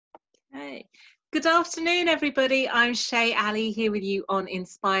Okay. Good afternoon, everybody. I'm Shay Ali here with you on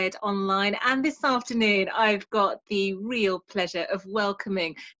Inspired Online. And this afternoon, I've got the real pleasure of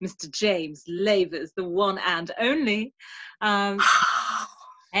welcoming Mr. James Lavers, the one and only.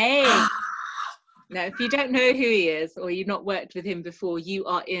 Hey. Now, if you don't know who he is or you've not worked with him before, you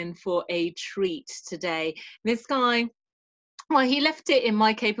are in for a treat today. This guy, well, he left it in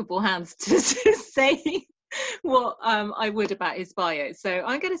my capable hands to say what I would about his bio. So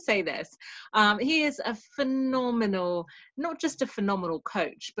I'm going to say this. He is a phenomenal, not just a phenomenal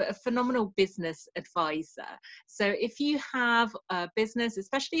coach, but a phenomenal business advisor. So if you have a business,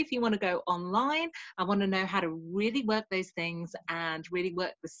 especially if you want to go online and want to know how to really work those things and really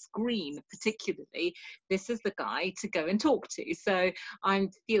work the screen particularly, this is the guy to go and talk to. So I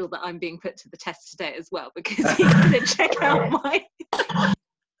feel that I'm being put to the test today as well, because he's going to check out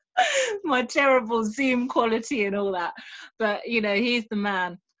my terrible Zoom quality and all that. But, you know, he's the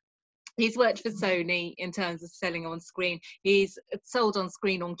man. He's worked for Sony in terms of selling on screen. He's sold on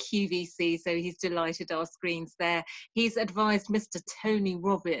screen on QVC, so he's delighted our screens there. He's advised Mr. Tony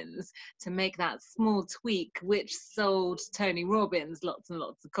Robbins to make that small tweak, which sold Tony Robbins lots and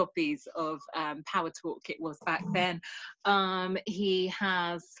lots of copies of Power Talk, it was back then. He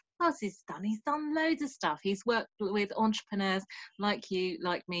has... what else he's done? He's done loads of stuff. He's worked with entrepreneurs like you,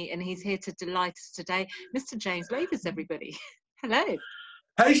 like me, and he's here to delight us today. Mr. James Lavers, everybody. Hello.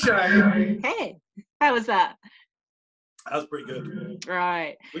 Hey, Shay. Hey. How was that? That was pretty good.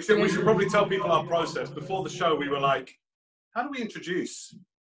 Right. We should probably tell people our process. Before the show, we were like, how do we introduce?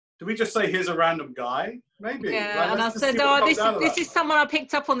 Do we just say, here's a random guy? Maybe. Yeah, like, and I said, oh, this is someone I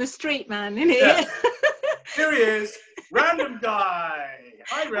picked up on the street, man. Isn't it? Yeah. Here he is. Random guy.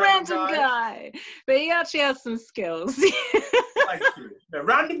 Hi, random guy. But he actually has some skills. Thank you. A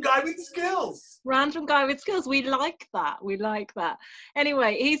random guy with skills. Random guy with skills. We like that. We like that.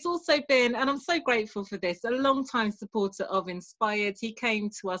 Anyway, he's also been, and I'm so grateful for this, a long-time supporter of Inspired. He came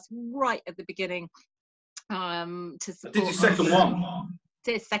to us right at the beginning to support. Did your second one?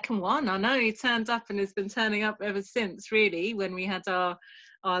 Did his second one. I know. He turned up and has been turning up ever since, really, when we had our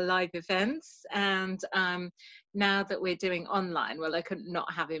live events. And now that we're doing online, well, I could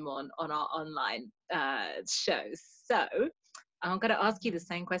not have him on our online shows. So I'm going to ask you the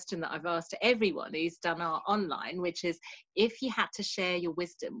same question that I've asked everyone who's done our online, which is, if you had to share your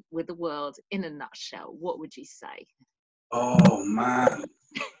wisdom with the world in a nutshell, what would you say? Oh, man.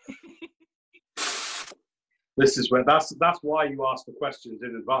 This is where that's why you ask the questions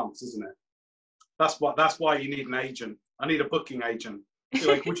in advance, isn't it? That's why you need an agent. I need a booking agent. You're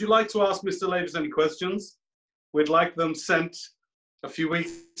like, would you like to ask Mr. Lavers any questions? We'd like them sent a few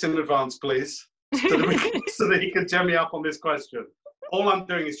weeks in advance, please, so that he can gem me up on this question. All I'm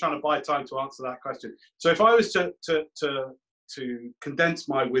doing is trying to buy time to answer that question. So if I was to condense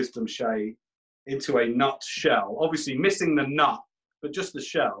my wisdom, Shay, into a nutshell, obviously missing the nut, but just the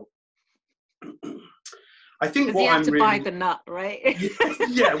shell. I think what you have I'm to really... buy the nut, right?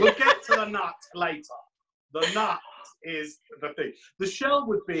 Yeah, we'll get to the nut later. The nut is the thing. The shell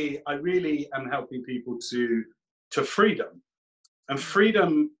would be, I really am helping people to freedom. And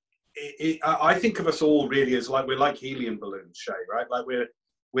freedom, I think of us all really as like, we're like helium balloons, Shay, right? Like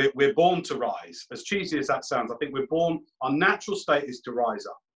we're born to rise. As cheesy as that sounds, I think we're born, our natural state is to rise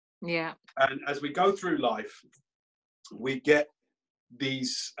up. Yeah. And as we go through life, we get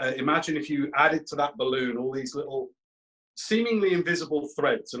these, imagine if you added to that balloon all these little seemingly invisible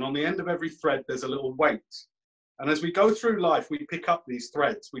threads, and on the end of every thread there's a little weight. And as we go through life, we pick up these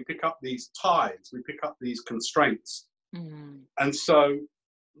threads, we pick up these ties, we pick up these constraints. And so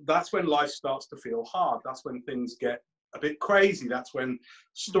that's when life starts to feel hard. That's when things get a bit crazy. That's when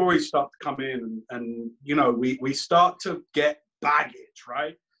stories start to come in, and you know, we start to get baggage,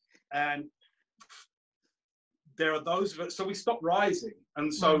 right? And there are those of us, so we stop rising.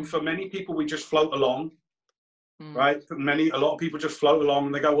 And so for many people, we just float along, right? For a lot of people just float along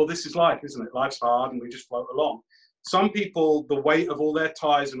and they go, well, this is life, isn't it? Life's hard, and we just float along. Some people, the weight of all their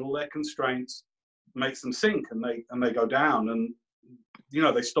ties and all their constraints makes them sink, and they go down, and, you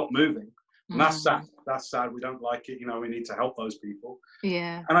know, they stop moving. And that's sad. That's sad. We don't like it. You know, we need to help those people.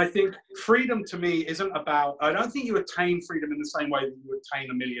 Yeah. And I think freedom to me isn't about, I don't think you attain freedom in the same way that you attain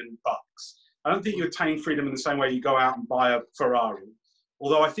 $1 million. I don't think you attain freedom in the same way you go out and buy a Ferrari.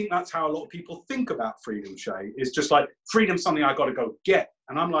 Although I think that's how a lot of people think about freedom, Shay. It's just like, freedom's something I got to go get.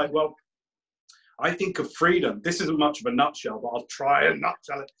 And I'm like, well, I think of freedom. This isn't much of a nutshell, but I'll try and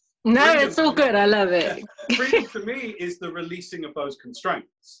nutshell it. No, Freedom, it's all good. I love it. Yeah. Freedom to me is the releasing of those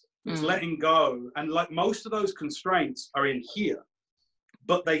constraints. It's letting go. And like, most of those constraints are in here,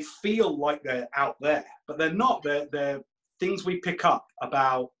 but they feel like they're out there. But they're not. They're things we pick up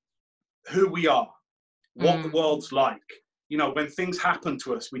about who we are, what the world's like. You know, when things happen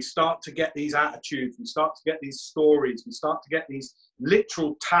to us, we start to get these attitudes, we start to get these stories, we start to get these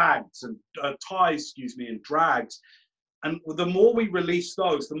literal tags and ties, and drags. And the more we release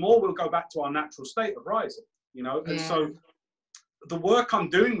those, the more we'll go back to our natural state of rising, you know? And so the work I'm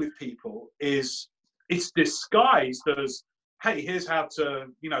doing with people is, it's disguised as, hey, here's how to,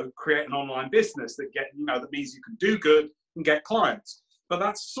 you know, create an online business that that means you can do good and get clients. But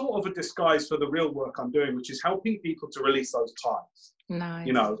that's sort of a disguise for the real work I'm doing, which is helping people to release those ties. Nice.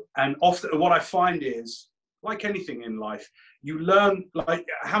 You know, and often what I find is, like anything in life, you learn, like,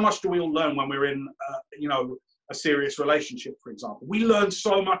 how much do we all learn when we're in, a serious relationship, for example? We learn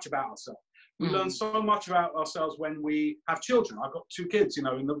so much about ourselves. We learn so much about ourselves when we have children. I've got 2 kids, in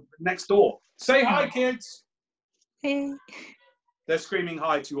the next door. Say hi, kids. Hey. They're screaming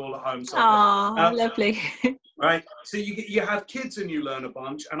hi to you all at home. So lovely. Right. So you have kids and you learn a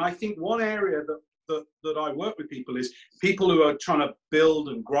bunch. And I think one area that I work with people is people who are trying to build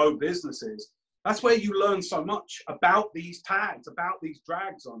and grow businesses. That's where you learn so much about these tags, about these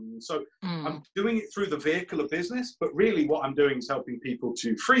drags on you. So I'm doing it through the vehicle of business, but really what I'm doing is helping people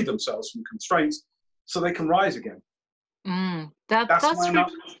to free themselves from constraints so they can rise again. That's my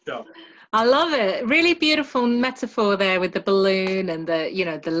nutshell. I love it. Really beautiful metaphor there with the balloon and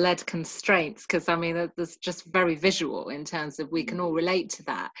the lead constraints, because I mean, that's just very visual in terms of we can all relate to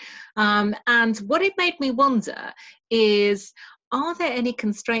that. And what it made me wonder is, are there any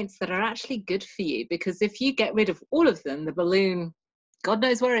constraints that are actually good for you? Because if you get rid of all of them, the balloon, God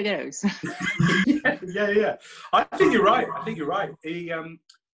knows where it goes. Yeah. I think you're right. I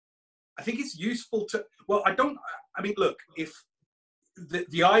think it's useful to, look, if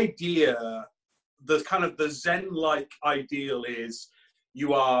the idea, the kind of the Zen-like ideal is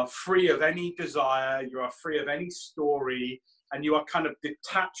you are free of any desire, you are free of any story, and you are kind of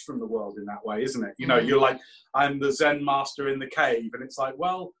detached from the world in that way, isn't it? You know, you're like, I'm the Zen master in the cave. And it's like,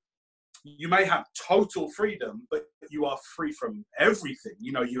 well, you may have total freedom, but you are free from everything.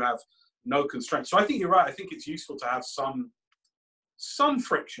 You know, you have no constraints. So I think you're right. I think it's useful to have some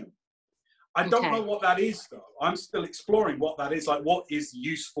friction. I don't know what that is, though. I'm still exploring what that is. Like, what is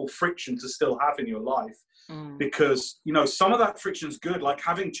useful friction to still have in your life? Because, some of that friction is good. Like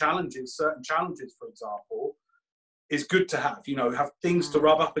having challenges, certain challenges, for example, is good to have, have things to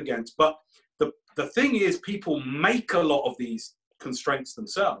rub up against. But the thing is, people make a lot of these constraints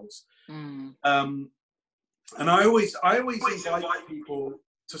themselves. And I always invite people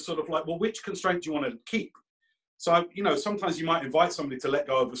to sort of like, well, which constraint do you want to keep? So, sometimes you might invite somebody to let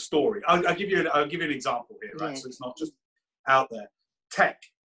go of a story. I'll give you an example here, right? So it's not just out there. Tech.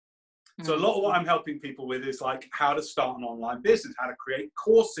 So a lot of what I'm helping people with is like how to start an online business, how to create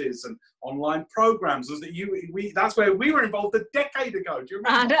courses and online programs. That's where we were involved a decade ago. Do you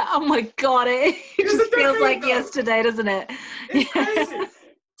remember? Oh my God, it just feels like yesterday, doesn't it? It's crazy.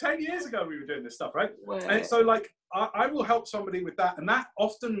 10 years ago we were doing this stuff, right? And so like I will help somebody with that. And that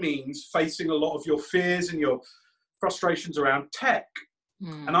often means facing a lot of your fears and your frustrations around tech.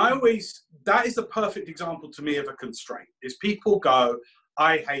 And that is the perfect example to me of a constraint, is people go,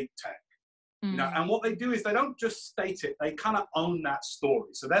 I hate tech. And what they do is they don't just state it, they kind of own that story.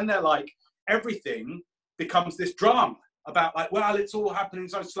 So then they're like, everything becomes this drama about like, well, it's all happening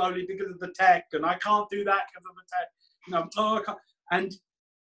so slowly because of the tech, and I can't do that because of the tech. I can't. And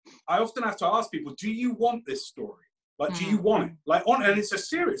I often have to ask people, do you want this story? Like, do you want it? Like, and it's a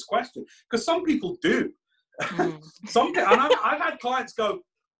serious question, because some people do. And I've had clients go,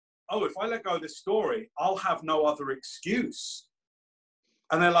 oh, if I let go of this story, I'll have no other excuse.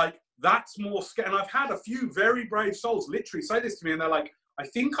 And they're like, that's more scary. And I've had a few very brave souls literally say this to me, and they're like, I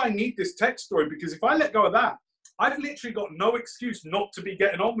think I need this tech story, because if I let go of that, I've literally got no excuse not to be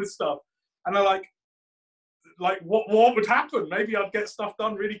getting on with stuff. And they're like what would happen? Maybe I'd get stuff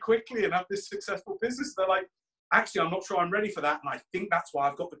done really quickly and have this successful business. They're like, actually, I'm not sure I'm ready for that. And I think that's why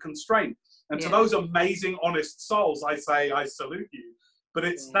I've got the constraint. And to those amazing, honest souls, I say, I salute you. But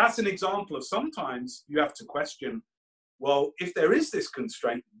that's an example of sometimes you have to question, well, if there is this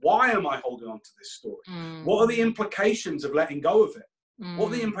constraint, why am I holding on to this story? What are the implications of letting go of it? What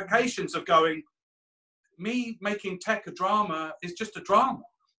are the implications of going, me making tech a drama is just a drama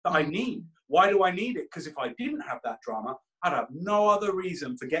that I need. Why do I need it? Because if I didn't have that drama, I'd have no other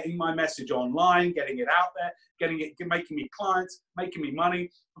reason for getting my message online, getting it out there, making me clients, making me money.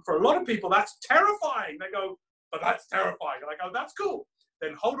 And for a lot of people, that's terrifying. They go, but that's terrifying. And I go, that's cool.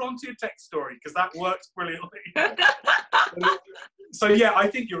 Then hold on to your tech story, because that works brilliantly. So yeah, I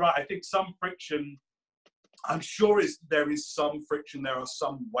think you're right. I think some friction, I'm sure there is some friction. There are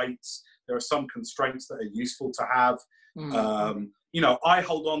some weights. There are some constraints that are useful to have. you know, I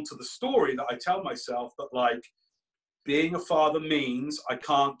hold on to the story that I tell myself that, like, being a father means I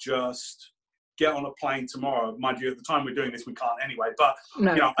can't just get on a plane tomorrow. Mind you, at the time we're doing this, we can't anyway. But,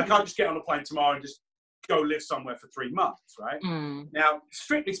 No. you know, I can't just get on a plane tomorrow and just go live somewhere for 3 months, right? Now,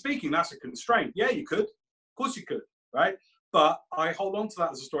 strictly speaking, that's a constraint. Yeah, you could. Of course you could, right? But I hold on to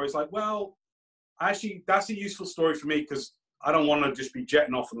that as a story. It's like, well, actually, that's a useful story for me because I don't want to just be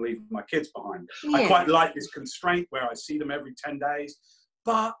jetting off and leaving my kids behind. Yeah. I quite like this constraint where I see them every 10 days,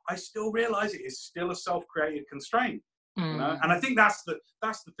 but I still realize it is still a self-created constraint. You know? And I think that's the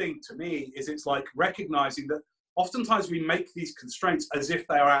thing to me, is it's like recognizing that oftentimes we make these constraints as if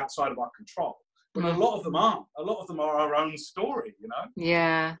they are outside of our control, but a lot of them aren't. A lot of them are our own story, you know?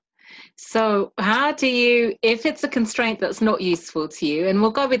 Yeah. So how do you, if it's a constraint that's not useful to you, and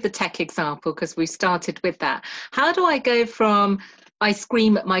we'll go with the tech example because we started with that, how do I go from I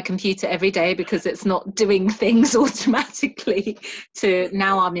scream at my computer every day because it's not doing things automatically to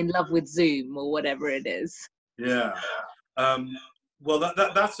now I'm in love with Zoom or whatever it is? Yeah. Well,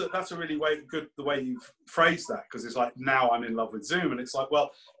 that's a really good the way you've phrased that, because it's like, now I'm in love with Zoom, and it's like, well,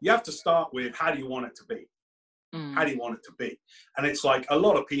 you have to start with, how do you want it to be? How do you want it to be? And it's like, a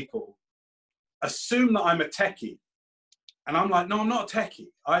lot of people assume that I'm a techie, and I'm like, no, I'm not a techie.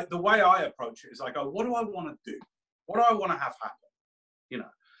 The way I approach it is I go, what do I want to do? What do I want to have happen? You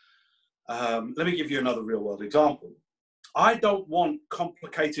know, let me give you another real world example. I don't want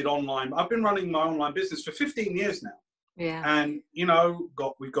complicated online. I've been running my online business for 15 years now. Yeah. And, you know,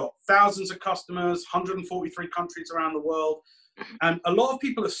 we've got thousands of customers, 143 countries around the world. And a lot of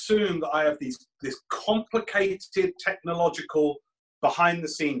people assume that I have this complicated technological behind the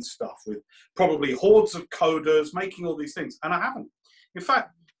scenes stuff with probably hordes of coders making all these things. And I haven't. In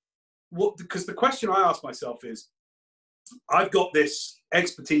fact, because the question I ask myself is, I've got this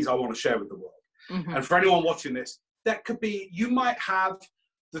expertise I want to share with the world. And for anyone watching this, that could be, you might have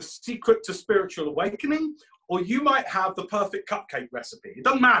the secret to spiritual awakening, or you might have the perfect cupcake recipe. It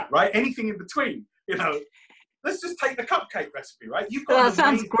doesn't matter, right? Anything in between, you know. Let's just take the cupcake recipe, right? You've got that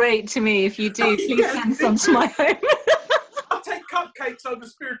sounds great to me. If you do, please send some to my home. I'll take cupcakes over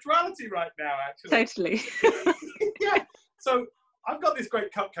spirituality right now, actually. Totally. Yeah. So I've got this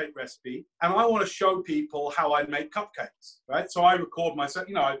great cupcake recipe, and I want to show people how I make cupcakes, right? So I record myself,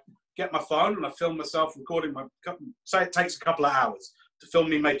 you know, I get my phone and I film myself recording my say it takes a couple of hours to film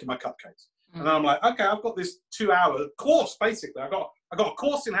me making my cupcakes. And then I'm like, okay, I've got this 2-hour course, basically. I got a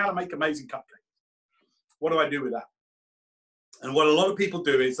course in how to make amazing cupcakes. What do I do with that? And what a lot of people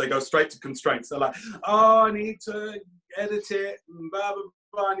do is they go straight to constraints. They're like, oh, I need to edit it, and blah, blah,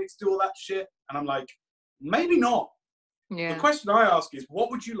 blah, I need to do all that shit. And I'm like, maybe not. Yeah. The question I ask is,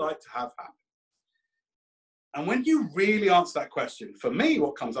 what would you like to have happen? And when you really answer that question, for me,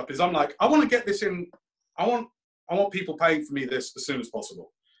 what comes up is I'm like, I want to get this in, I want people paying for me this as soon as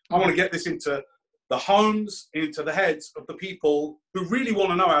possible. I want to get this into the homes, into the heads of the people who really want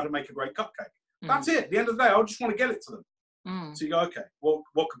to know how to make a great cupcake. That's it. At the end of the day, I just want to get it to them. So you go, okay, well,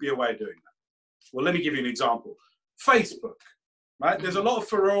 what could be a way of doing that? Well, let me give you an example. Facebook, right? There's a lot of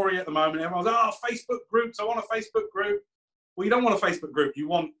furore at the moment. Everyone's, oh, Facebook groups. I want a Facebook group. Well, you don't want a Facebook group. You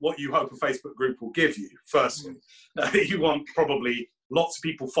want what you hope a Facebook group will give you, firstly. You want probably lots of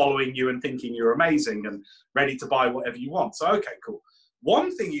people following you and thinking you're amazing and ready to buy whatever you want. So, okay, cool.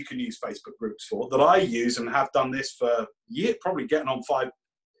 One thing you can use Facebook groups for, that I use and have done this for years, probably getting on 5,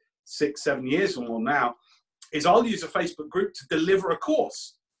 6, 7 years or more now, is I'll use a Facebook group to deliver a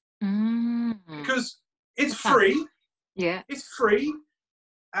course. Because it's free. Yeah. It's free.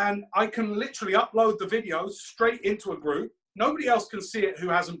 And I can literally upload the videos straight into a group. Nobody else can see it who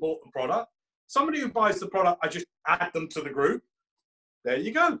hasn't bought the product. Somebody who buys the product, I just add them to the group. There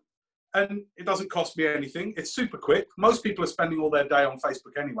you go. And it doesn't cost me anything. It's super quick. Most people are spending all their day on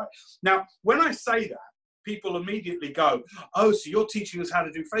Facebook anyway. Now, when I say that, people immediately go, oh, so you're teaching us how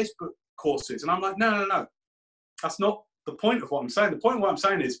to do Facebook courses. And I'm like, no. That's not the point of what I'm saying. The point of what I'm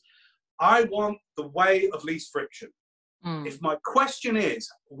saying is I want the way of least friction. If my question is,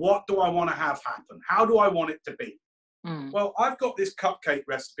 what do I want to have happen? How do I want it to be? Well, I've got this cupcake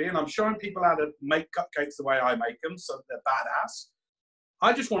recipe and I'm showing people how to make cupcakes the way I make them, so they're badass.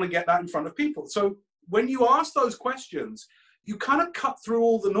 I just want to get that in front of people. So when you ask those questions, you kind of cut through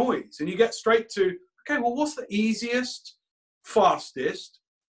all the noise and you get straight to, okay, well, what's the easiest, fastest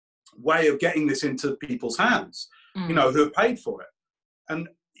way of getting this into people's hands, you know, who have paid for it? And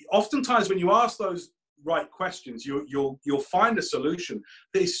oftentimes when you ask those right questions, you'll find a solution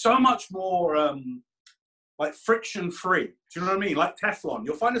that is so much more like friction free. Do you know what I mean? Like Teflon.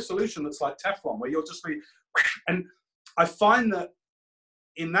 You'll find a solution that's like Teflon, where you'll just be, and I find that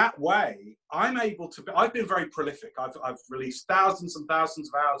in that way, I'm able to, I've been very prolific. I've released thousands and thousands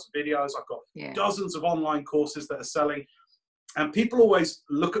of hours of videos. I've got dozens of online courses that are selling. And people always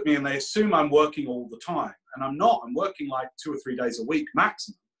look at me and they assume I'm working all the time. And I'm not. I'm working like 2 or 3 days a week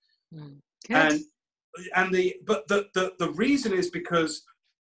maximum. And the reason is because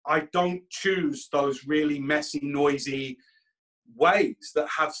I don't choose those really messy, noisy ways that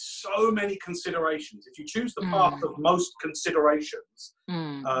have so many considerations. If you choose the path of most considerations,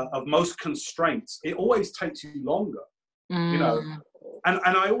 of most constraints, it always takes you longer, you know. And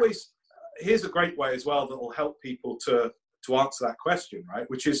I always, here's a great way as well that will help people to answer that question, right?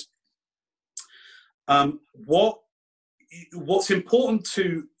 Which is, what's important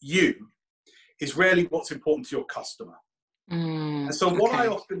to you is rarely what's important to your customer. And so what I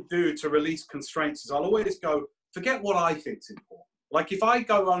often do to release constraints is I'll always go, forget what I think's important. Like if I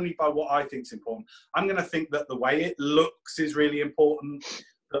go only by what I think's important, I'm going to think that the way it looks is really important,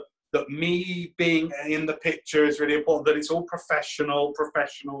 that me being in the picture is really important, that it's all professional,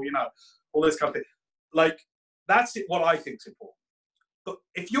 you know, all this kind of thing. Like that's what I think's important. But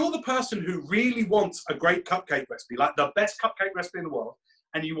if you're the person who really wants a great cupcake recipe, like the best cupcake recipe in the world,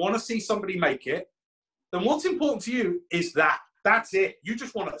 and you want to see somebody make it, then what's important to you is that. That's it. You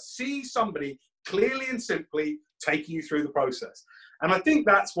just want to see somebody clearly and simply taking you through the process. And I think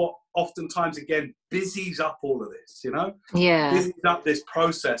that's what oftentimes, again, busies up all of this, you know? Yeah. Busies up this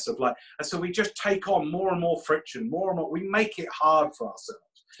process of like, and so we just take on more and more friction, more and more. We make it hard for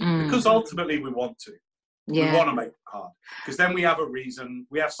ourselves because ultimately we want to. We want to make it hard because then we have a reason,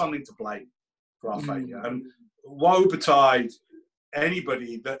 we have something to blame for our failure. And woe betide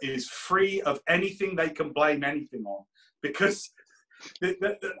anybody that is free of anything they can blame anything on, because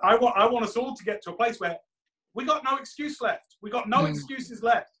I want us all to get to a place where we got no excuse left. We got no excuses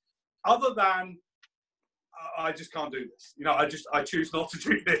left other than I just can't do this. You know, I choose not to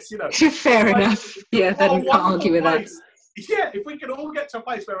do this. You know, fair enough. Yeah, then can't argue with that. Yeah, if we could all get to a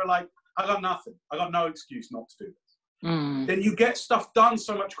place where we're like, I got nothing. I got no excuse not to do this. Then you get stuff done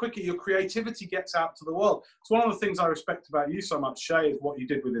so much quicker. Your creativity gets out to the world. It's one of the things I respect about you so much, Shay, is what you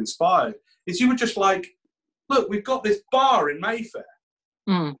did with Inspired. Is you were just like, look, we've got this bar in Mayfair.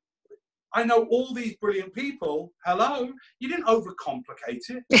 I know all these brilliant people. Hello, you didn't overcomplicate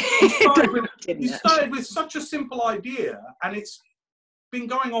it. You started with such a simple idea, and it's been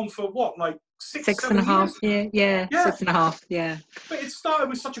going on for what, like six and a half years? Yeah, 6.5, yeah. But it started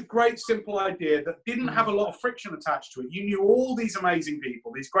with such a great, simple idea that didn't have a lot of friction attached to it. You knew all these amazing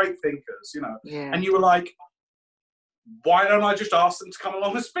people, these great thinkers, you know, and you were like, why don't I just ask them to come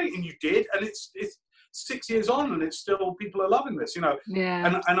along and speak? And you did, and it's 6 years on, and it's still, people are loving this, you know.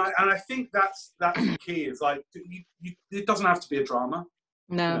 And I think that's the key. Is like, it doesn't have to be a drama.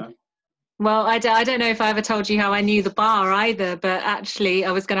 No. You know? Well, I don't know if I ever told you how I knew the bar either, but actually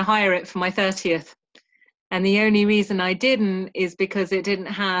I was going to hire it for my 30th. And the only reason I didn't is because it didn't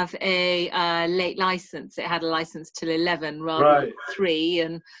have a late license. It had a license till 11 rather than 3.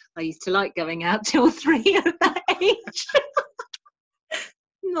 And I used to like going out till 3 at that age.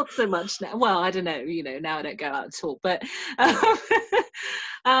 Not so much now. Well, I don't know, you know, now I don't go out at all. But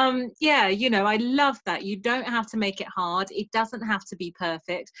yeah, you know, I love that. You don't have to make it hard. It doesn't have to be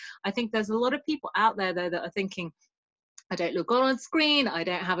perfect. I think there's a lot of people out there, though, that are thinking, I don't look good on screen. I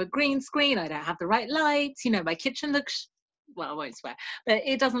don't have a green screen. I don't have the right lights. You know, my kitchen looks, well, I won't swear, but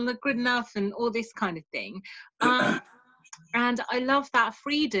it doesn't look good enough and all this kind of thing. And I love that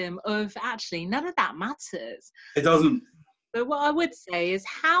freedom of actually none of that matters. It doesn't. But what I would say is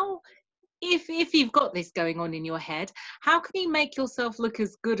how, if you've got this going on in your head, how can you make yourself look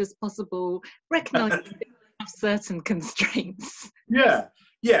as good as possible, recognizing you have certain constraints?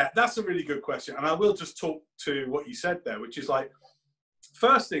 Yeah, that's a really good question. And I will just talk to what you said there, which is like,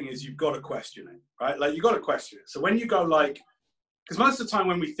 first thing is you've got to question it, right? Like you've got to question it. So when you go like, because most of the time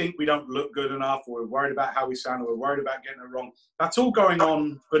when we think we don't look good enough, or we're worried about how we sound, or we're worried about getting it wrong, that's all going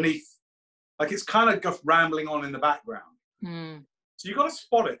on beneath, like it's kind of just rambling on in the background. So you've got to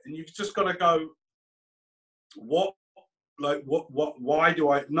spot it, and you've just got to go, why do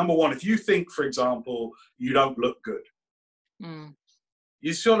I, number one, if you think, for example, you don't look good,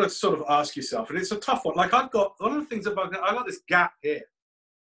 you sort of ask yourself, and it's a tough one. Like I've got, one of the things about, I got this gap here.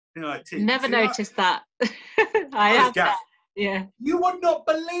 You know, never noticed that. I have that. Yeah. You would not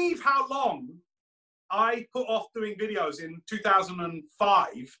believe how long I put off doing videos in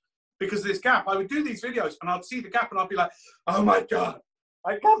 2005 because of this gap. I would do these videos and I'd see the gap and I'd be like, oh my God,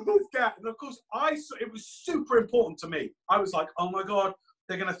 I got this gap. And of course, it was super important to me. I was like, oh my God,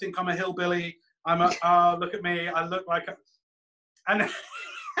 they're going to think I'm a hillbilly. Look at me. I look like and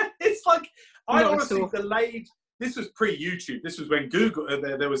it's like, I honestly delayed this was pre-YouTube. This was when Google,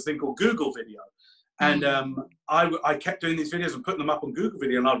 there was a thing called Google Video. And I kept doing these videos and putting them up on Google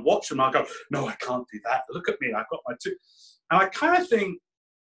Video, and I'd watch them and I'd go, no, I can't do that. Look at me, I've got my two. And I kind of think,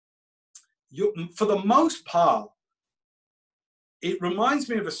 for the most part, it reminds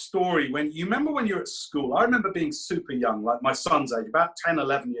me of a story when, you remember when you're at school? I remember being super young, like my son's age, about 10,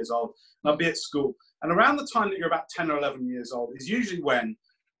 11 years old, and I'd be at school. And around the time that you're about 10 or 11 years old is usually when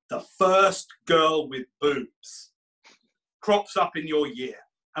the first girl with boobs crops up in your year.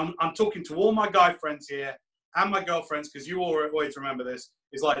 And I'm talking to all my guy friends here and my girlfriends, because you all always remember this,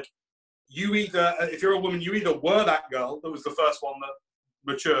 is like, you either, if you're a woman, you either were that girl that was the first one that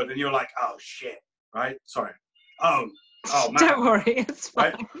matured, and you're like, oh shit, right? Sorry. Oh man. Don't worry, it's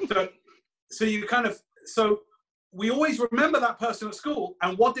fine. Right? So you kind of, so we always remember that person at school,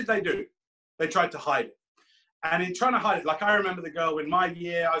 and what did they do? They tried to hide it. And in trying to hide it, like I remember the girl in my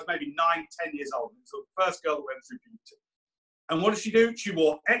year, I was maybe 9, 10 years old. It was the first girl that went through puberty. And what did she do? She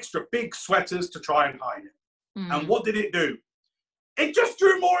wore extra big sweaters to try and hide it. And what did it do? It just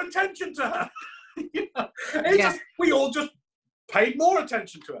drew more attention to her. You know? We all just paid more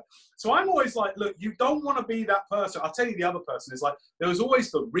attention to her. So I'm always like, look, you don't want to be that person. I'll tell you the other person is like, there was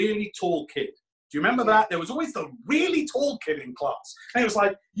always the really tall kid. Do you remember that? There was always the really tall kid in class. And it was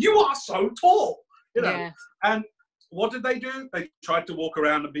like, you are so tall. You know? Yeah. And what did they do? They tried to walk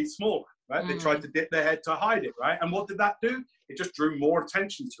around and be smaller. Right? They tried to dip their head to hide it, right? And what did that do? It just drew more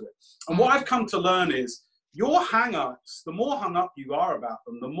attention to it. And what I've come to learn is your hang-ups, the more hung up you are about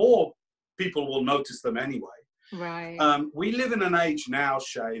them, the more people will notice them anyway. Right. We live in an age now,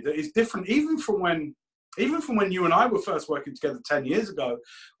 Shay, that is different, even from when you and I were first working together 10 years ago.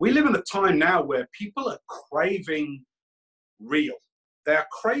 We live in a time now where people are craving real. They are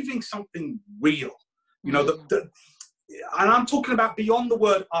craving something real. You know, and I'm talking about beyond the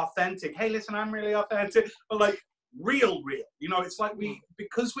word authentic. Hey, listen, I'm really authentic, but like real. You know, it's like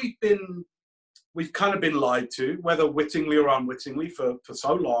because we've kind of been lied to, whether wittingly or unwittingly, for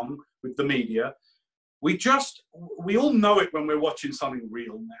so long with the media. We all know it when we're watching something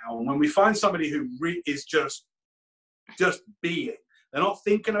real now. And when we find somebody who is just being, they're not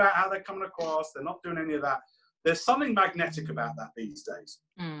thinking about how they're coming across, they're not doing any of that. There's something magnetic about that these days.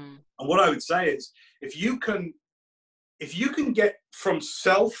 And what I would say is, if you can get from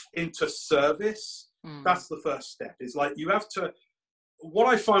self into service, that's the first step. It's like you have to, what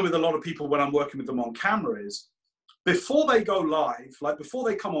I find with a lot of people when I'm working with them on camera is, before they go live, like before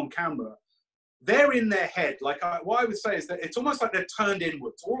they come on camera, they're in their head. Like what I would say is that it's almost like they're turned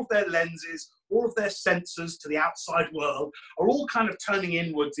inwards. All of their lenses, all of their sensors to the outside world are all kind of turning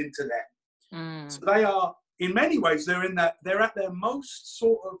inwards into them. So they are, in many ways, they're at their most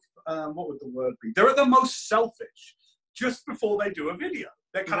sort of, what would the word be? They're at their most selfish just before they do a video.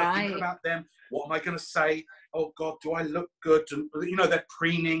 They're kind of thinking about them. What am I going to say? Oh God, do I look good? And, you know, they're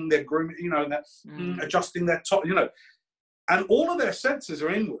preening, they're grooming, you know, they're adjusting their top, you know. And all of their senses are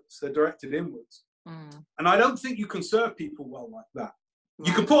inwards. They're directed inwards. And I don't think you can serve people well like that.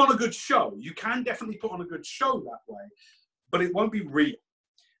 You can put on a good show. You can definitely put on a good show that way, but it won't be real.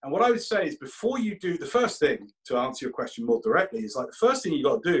 And what I would say is, before you do, the first thing, to answer your question more directly, is like the first thing you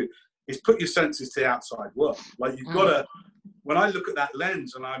got to do is put your senses to the outside world. Like you've got to, when I look at that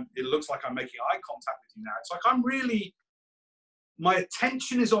lens and it looks like I'm making eye contact with you now, it's like my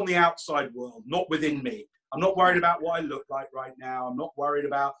attention is on the outside world, not within me. I'm not worried about what I look like right now. I'm not worried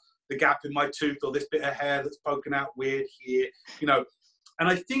about the gap in my tooth or this bit of hair that's poking out weird here, you know. And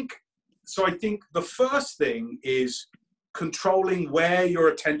I think the first thing is controlling where your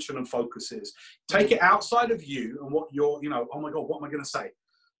attention and focus is. Take it outside of you and what you're, you know, oh my God, what am I going to say?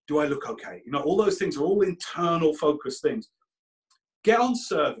 Do I look okay? You know, all those things are all internal focus things. Get on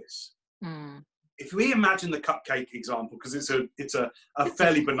service. If we imagine the cupcake example, because it's a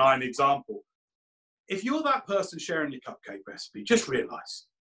fairly benign example. If you're that person sharing your cupcake recipe, just realize,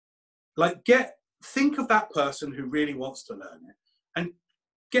 like, think of that person who really wants to learn it and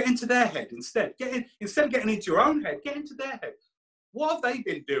get into their head instead. Instead of getting into your own head, get into their head. What have they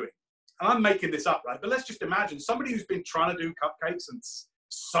been doing? And I'm making this up, right? But let's just imagine somebody who's been trying to do cupcakes and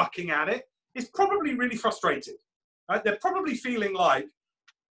sucking at it is probably really frustrated, right? They're probably feeling like,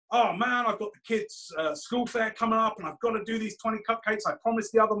 oh man, I've got the kids' school fair coming up and I've got to do these 20 cupcakes. I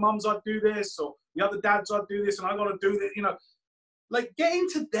promised the other mums I'd do this, or the other dads I'd do this, and I've got to do this, you know. Like, get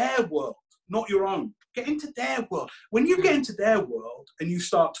into their world, not your own. Get into their world. When you get into their world and you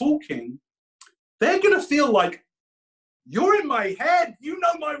start talking, they're going to feel like, you're in my head. You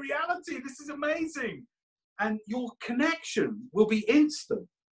know my reality. This is amazing. And your connection will be instant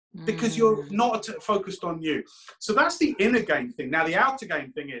because you're not focused on you. So that's the inner game thing. Now, the outer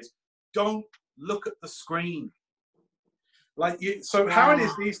game thing is, don't look at the screen. Like so how it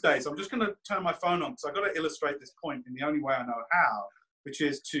is these days, I'm just going to turn my phone on because I've got to illustrate this point in the only way I know how, which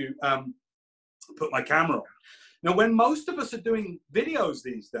is to put my camera on. Now, when most of us are doing videos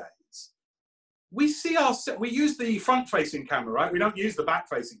these days, we use the front-facing camera, right? We don't use the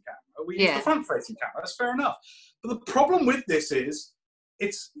back-facing camera. We use the front-facing camera. That's fair enough. But the problem with this is,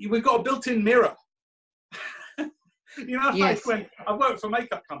 we've got a built-in mirror. You know, like when I worked for a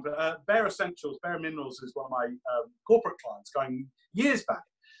makeup company, Bare Minerals is one of my corporate clients going years back.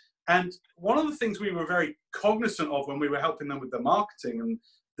 And one of the things we were very cognizant of when we were helping them with their marketing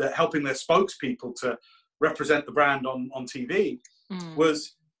and helping their spokespeople to represent the brand on TV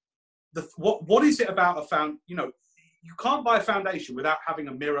was what is it about you know, you can't buy a foundation without having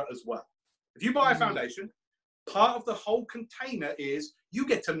a mirror as well. If you buy a foundation, part of the whole container is you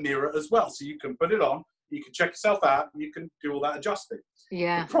get a mirror as well. So you can put it on, you can check yourself out, and you can do all that adjusting.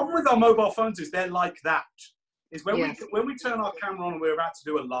 Yeah. The problem with our mobile phones is they're like that. Is when we turn our camera on and we're about to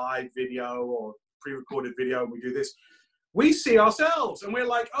do a live video or pre-recorded video and we do this, we see ourselves and we're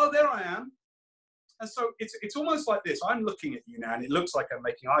like, oh, there I am. And so it's almost like this. I'm looking at you now and it looks like I'm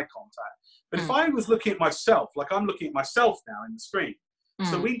making eye contact. But if I was looking at myself, like I'm looking at myself now in the screen,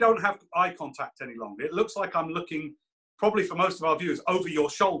 so we don't have eye contact any longer. It looks like I'm looking, probably for most of our viewers, over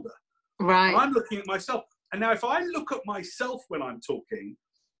your shoulder. Right. And I'm looking at myself. And now if I look at myself when I'm talking,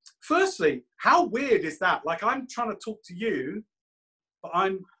 firstly, how weird is that? Like I'm trying to talk to you, but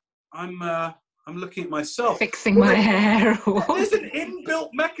I'm looking at myself. Fixing my hair. There's an inbuilt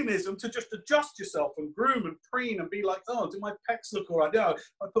mechanism to just adjust yourself and groom and preen and be like, oh, do my pecs look all right? Yeah,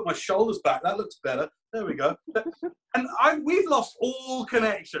 I put my shoulders back. That looks better. There we go. And we've lost all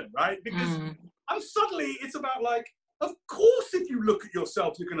connection, right? Because suddenly it's about like, of course, if you look at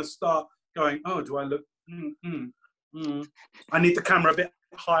yourself, you're going to start going, oh, do I look? I need the camera a bit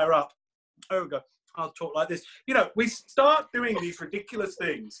higher up. There we go. I'll talk like this. You know, we start doing these ridiculous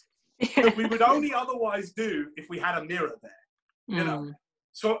things that we would only otherwise do if we had a mirror there. You know.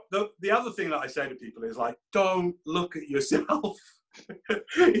 So the other thing that I say to people is like, don't look at yourself.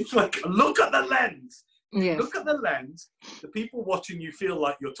 It's like, look at the lens. Yes. Look at the lens. The people watching you feel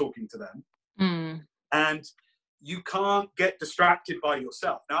like you're talking to them. And you can't get distracted by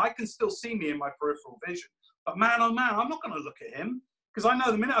yourself. Now, I can still see me in my peripheral vision. But man, oh man, I'm not going to look at him. Because I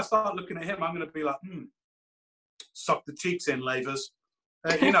know the minute I start looking at him, I'm going to be like, suck the cheeks in, Lavers.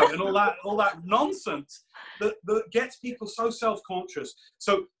 You know, and all that nonsense that gets people so self-conscious.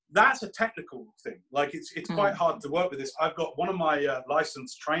 So that's a technical thing. Like it's quite hard to work with this. I've got one of my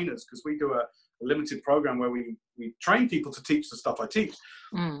licensed trainers, because we do a limited program where we train people to teach the stuff I teach.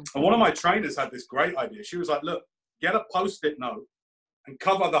 And one of my trainers had this great idea. She was like, look, get a Post-it note and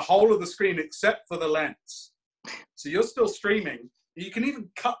cover the whole of the screen except for the lens. So you're still streaming. You can even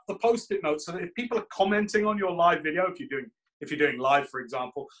cut the Post-it note so that if people are commenting on your live video, if you're doing live, for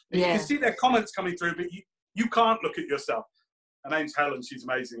example, you can see their comments coming through, but you can't look at yourself. Her name's Helen. She's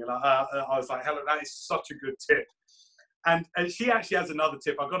amazing. And I was like, Helen, that is such a good tip. And she actually has another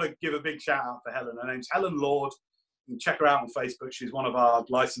tip. I've got to give a big shout out for Helen. Her name's Helen Lord. You can check her out on Facebook. She's one of our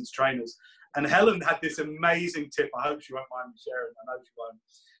licensed trainers. And Helen had this amazing tip. I hope she won't mind me sharing. I know she won't.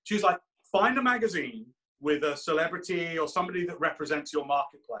 She was like, find a magazine with a celebrity or somebody that represents your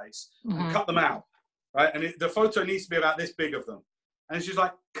marketplace and cut them out, right? And the photo needs to be about this big of them. And she's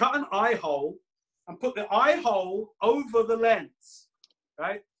like, cut an eye hole and put the eye hole over the lens,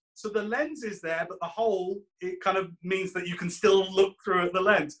 right? So the lens is there, but the hole, it kind of means that you can still look through at the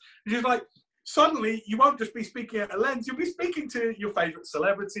lens. And she's like, suddenly you won't just be speaking at a lens, you'll be speaking to your favorite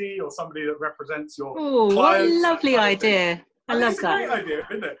celebrity or somebody that represents your clients. What a lovely idea. I love that. It's a great idea,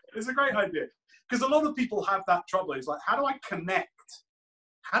 isn't it? It's a great idea. Because a lot of people have that trouble. It's like, how do I connect?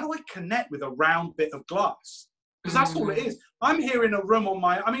 How do I connect with a round bit of glass? Because that's all it is. I'm here in a room on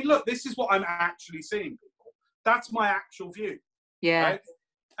my, I mean, look, this is what I'm actually seeing, people. That's my actual view. Yeah. Right?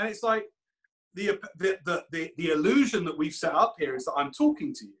 And it's like the illusion that we've set up here is that I'm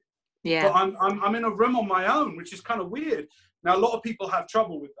talking to you. Yeah. But I'm in a room on my own, which is kind of weird. Now, a lot of people have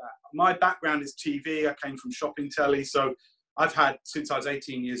trouble with that. My background is TV. I came from shopping telly. So I've had since I was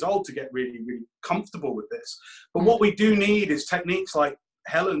 18 years old to get really, really comfortable with this. But what we do need is techniques like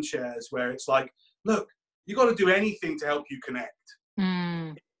Helen shares, where it's like, look, you got to do anything to help you connect.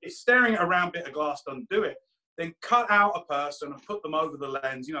 If staring at a round bit of glass doesn't do it, then cut out a person and put them over the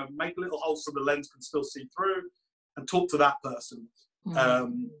lens, you know, make little holes so the lens can still see through and talk to that person.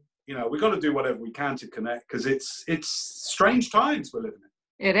 You know, we've got to do whatever we can to connect, because it's strange times we're living in.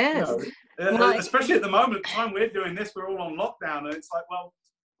 It is. You know, especially at the moment, the time we're doing this, we're all on lockdown, and it's like, well,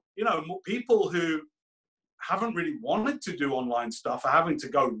 you know, people who haven't really wanted to do online stuff are having to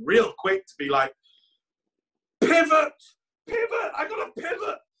go real quick to be like, pivot, pivot, I got to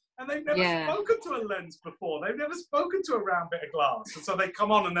pivot. And they've never spoken to a lens before. They've never spoken to a round bit of glass. And so they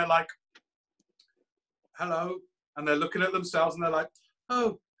come on and they're like, hello. And they're looking at themselves and they're like,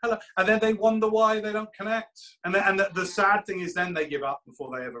 oh, hello. And then they wonder why they don't connect. And the sad thing is then they give up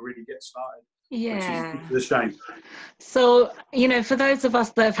before they ever really get started. Yeah. Which is a shame. So, you know, for those of us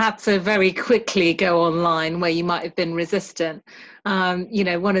that have had to very quickly go online where you might have been resistant, you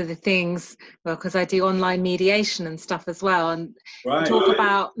know, one of the things, well, because I do online mediation and stuff as well, and talk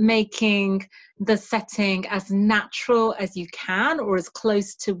about making the setting as natural as you can or as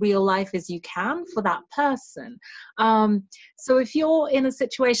close to real life as you can for that person. So if you're in a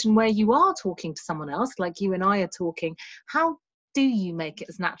situation where you are talking to someone else, like you and I are talking, how do you make it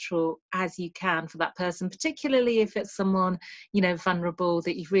as natural as you can for that person, particularly if it's someone, you know, vulnerable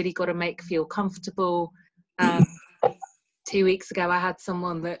that you've really got to make feel comfortable? 2 weeks ago, I had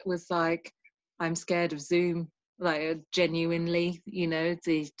someone that was like, I'm scared of Zoom, like genuinely, you know,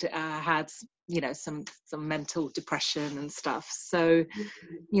 had, you know, some mental depression and stuff. So,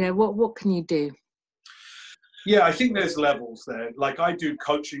 you know, what can you do? Yeah, I think there's levels there. Like I do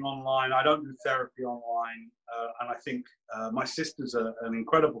coaching online. I don't do therapy online. And I think my sister's an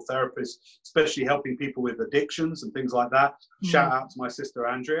incredible therapist, especially helping people with addictions and things like that. Shout out to my sister,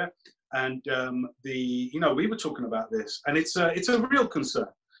 Andrea. And you know, we were talking about this, and it's a real concern,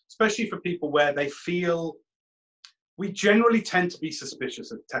 especially for people where they feel, we generally tend to be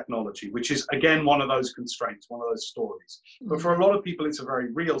suspicious of technology, which is, again, one of those constraints, one of those stories. But for a lot of people, it's a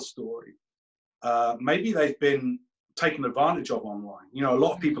very real story. Maybe they've been taken advantage of online. You know, a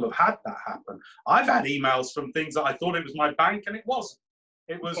lot of people have had that happen. I've had emails from things that I thought it was my bank and it wasn't.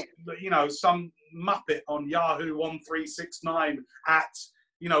 It was, you know, some muppet on Yahoo 1369 at,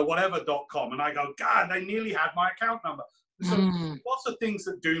 you know, whatever.com. And I go, God, they nearly had my account number. So lots of things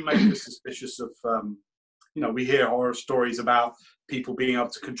that do make us suspicious of, you know, we hear horror stories about people being able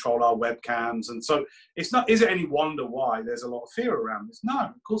to control our webcams. And so it's not, is it any wonder why there's a lot of fear around this? No,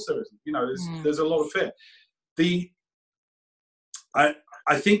 of course there isn't. You know, there's a lot of fear. I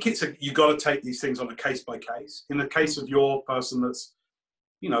think you got to take these things on a case by case. In the case of your person that's,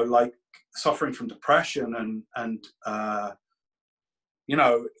 you know, like suffering from depression and you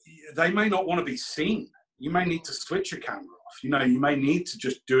know, they may not want to be seen. You may need to switch your camera off. You know, you may need to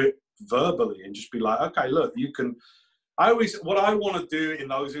just do it verbally and just be like, okay, look, you can. What I want to do in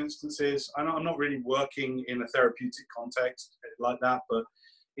those instances, I'm not really working in a therapeutic context like that, but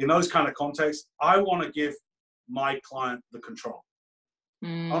in those kind of contexts, I want to give my client the control.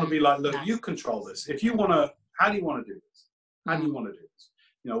 I want to be like, look, you control this. If you want to, how do you want to do this? How do you want to do this?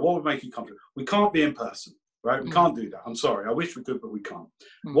 You know, what would make you comfortable? We can't be in person, right? We can't do that. I'm sorry. I wish we could, but we can't.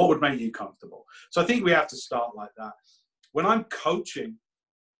 What would make you comfortable? So I think we have to start like that. When I'm coaching,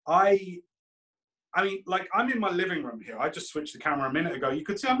 I mean, like, I'm in my living room here. I just switched the camera a minute ago. You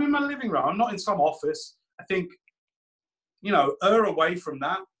could see I'm in my living room. I'm not in some office. I think, you know, err away from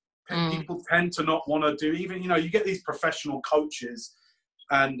that. People tend to not want to do, even, you know, you get these professional coaches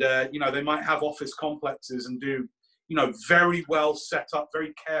and, you know, they might have office complexes and do, you know, very well set up,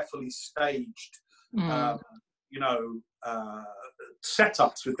 very carefully staged, you know,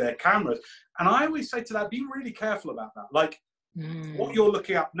 setups with their cameras. And I always say to that, be really careful about that. Like, what you're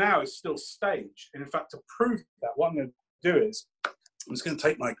looking at now is still staged. And in fact, to prove that, what I'm going to do is, I'm just going to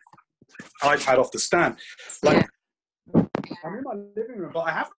take my iPad off the stand. Like, I'm in my living room, but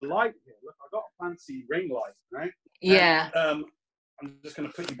I have a light here. Look, I've got a fancy ring light, right? Yeah. And, I'm just going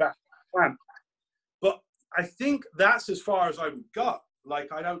to put you back on the stand. But I think that's as far as I would go. Like,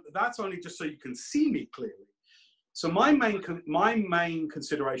 that's only just so you can see me clearly. So my main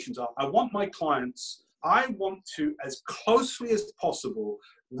considerations are, I want to, as closely as possible,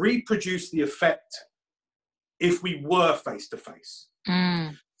 reproduce the effect if we were face-to-face.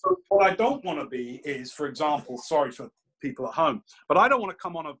 So what I don't want to be is, for example, sorry for people at home, but I don't want to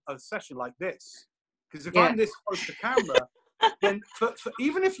come on a session like this. Because if I'm this close to camera, then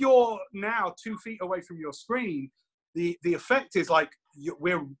even if you're now 2 feet away from your screen, the effect is like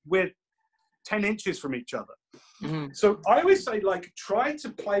we're 10 inches from each other. So I always say, like, try to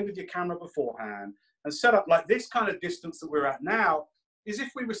play with your camera beforehand and set up like this kind of distance that we're at now is if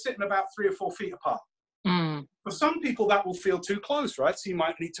we were sitting about 3 or 4 feet apart. For some people, that will feel too close, right? So you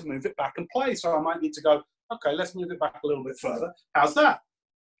might need to move it back and play. So I might need to go, okay, let's move it back a little bit further. How's that?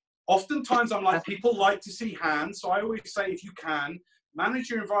 Oftentimes, I'm like, people like to see hands. So I always say, if you can, manage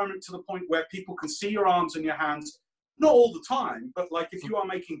your environment to the point where people can see your arms and your hands. Not all the time, but like if you are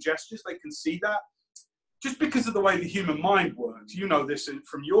making gestures, they can see that. Just because of the way the human mind works. You know this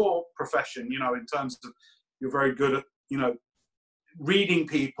from your profession, you know, in terms of you're very good at, you know, reading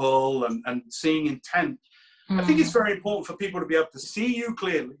people and seeing intent. I think it's very important for people to be able to see you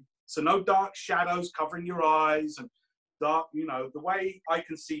clearly. So no dark shadows covering your eyes and dark, you know, the way I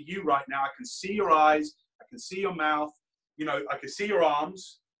can see you right now, I can see your eyes, I can see your mouth, you know, I can see your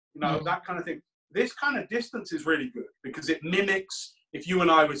arms, you know, that kind of thing. This kind of distance is really good because it mimics if you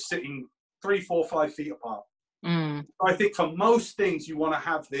and I were sitting 3, 4, 5 feet apart. I think for most things you want to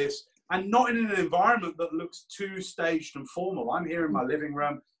have this, and not in an environment that looks too staged and formal. I'm here in my living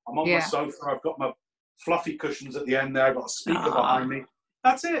room, I'm on my sofa, I've got my fluffy cushions at the end there, I've got a speaker behind me.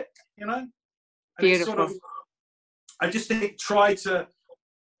 That's it, you know? And Beautiful. it's sort of, I just think try to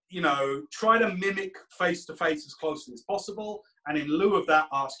mimic face-to-face as closely as possible. And in lieu of that,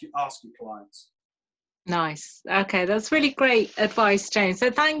 ask your clients. Nice. Okay, that's really great advice, James. So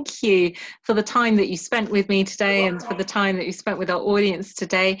thank you for the time that you spent with me today and for the time that you spent with our audience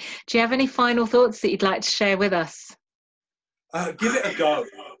today. Do you have any final thoughts that you'd like to share with us? Give it a go.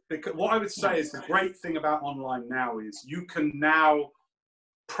 Because what I would say is the great thing about online now is you can now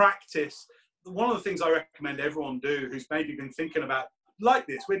practice. One of the things I recommend everyone do who's maybe been thinking about like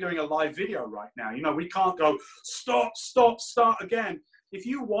this, we're doing a live video right now. You know, we can't go stop, start again. If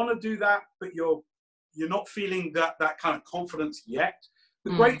you want to do that, but you're not feeling that kind of confidence yet,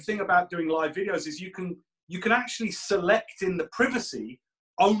 the great thing about doing live videos is you can actually select in the privacy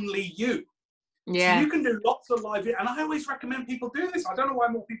only you. Yeah. So you can do lots of live, and I always recommend people do this. I don't know why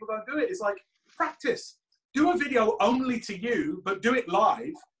more people don't do it. It's like practice. Do a video only to you, but do it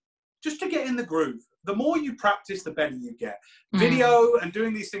live, just to get in the groove. The more you practice, the better you get. Video and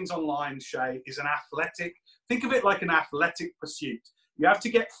doing these things online, Shay, is an athletic. Think of it like an athletic pursuit. You have to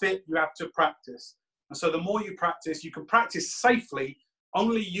get fit. You have to practice. And so the more you can practice safely.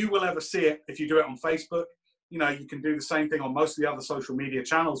 Only you will ever see it if you do it on Facebook. You know, you can do the same thing on most of the other social media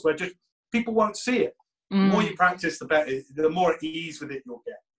channels where just people won't see it. The more you practice, the better, the more at ease with it you'll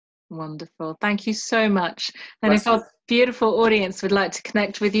get. Wonderful. Thank you so much. And if our beautiful audience would like to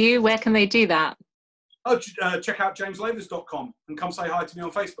connect with you, where can they do that? Oh, check out jameslavers.com and come say hi to me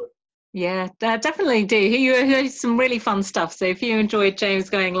on Facebook. Yeah, definitely do. He has some really fun stuff. So if you enjoyed James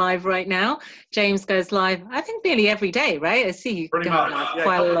going live right now, James goes live, I think nearly every day, right? I see you going live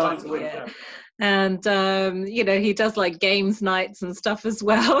quite a lot. Times a week, yeah. And, you know, he does like games nights and stuff as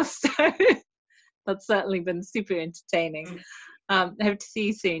well. So that's certainly been super entertaining. Hope to see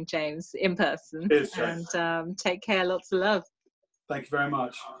you soon, James, in person. Cheers, James. And take care. Lots of love. Thank you very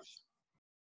much.